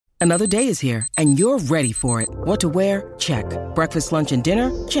Another day is here, and you're ready for it. What to wear? Check. Breakfast, lunch, and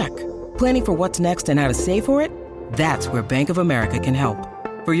dinner? Check. Planning for what's next and how to save for it? That's where Bank of America can help.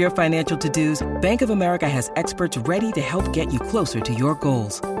 For your financial to-dos, Bank of America has experts ready to help get you closer to your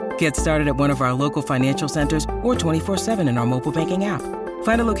goals. Get started at one of our local financial centers or 24/7 in our mobile banking app.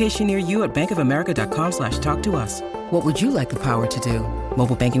 Find a location near you at bankofamerica.com/talktous. What would you like the power to do?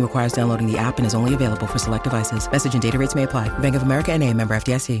 Mobile banking requires downloading the app and is only available for select devices. Message and data rates may apply. Bank of America N.A., member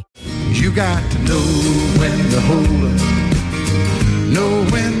FDIC. You got to know when to hold up, know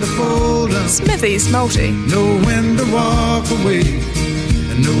when to fold up. Smithy's multi. Know when to walk away,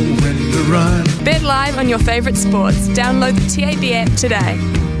 and know when to run. Bet live on your favourite sports. Download the TAB app today.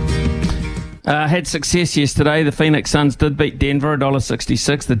 Had success yesterday. The Phoenix Suns did beat Denver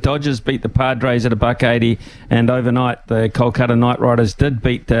 $1.66. The Dodgers beat the Padres at $1.80, and overnight the Kolkata Knight Riders did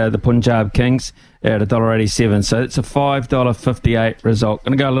beat the Punjab Kings at $1.87. So it's a $5.58 result.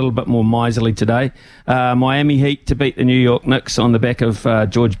 Going to go a little bit more miserly today. Miami Heat to beat the New York Knicks on the back of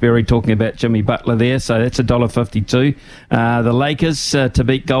George Berry talking about Jimmy Butler there. So that's $1.52. The Lakers to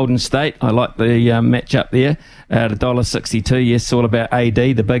beat Golden State. I like the matchup there at $1.62. Yes, all about AD,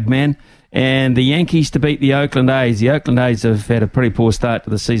 the big man. And the Yankees to beat the Oakland A's. The Oakland A's have had a pretty poor start to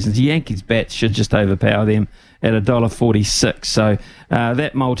the season. The Yankees' bats should just overpower them at $1.46. So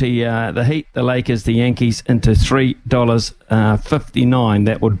that multi, the Heat, the Lakers, the Yankees into $3.59.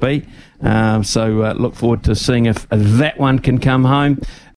 That would be. So look forward to seeing if that one can come home.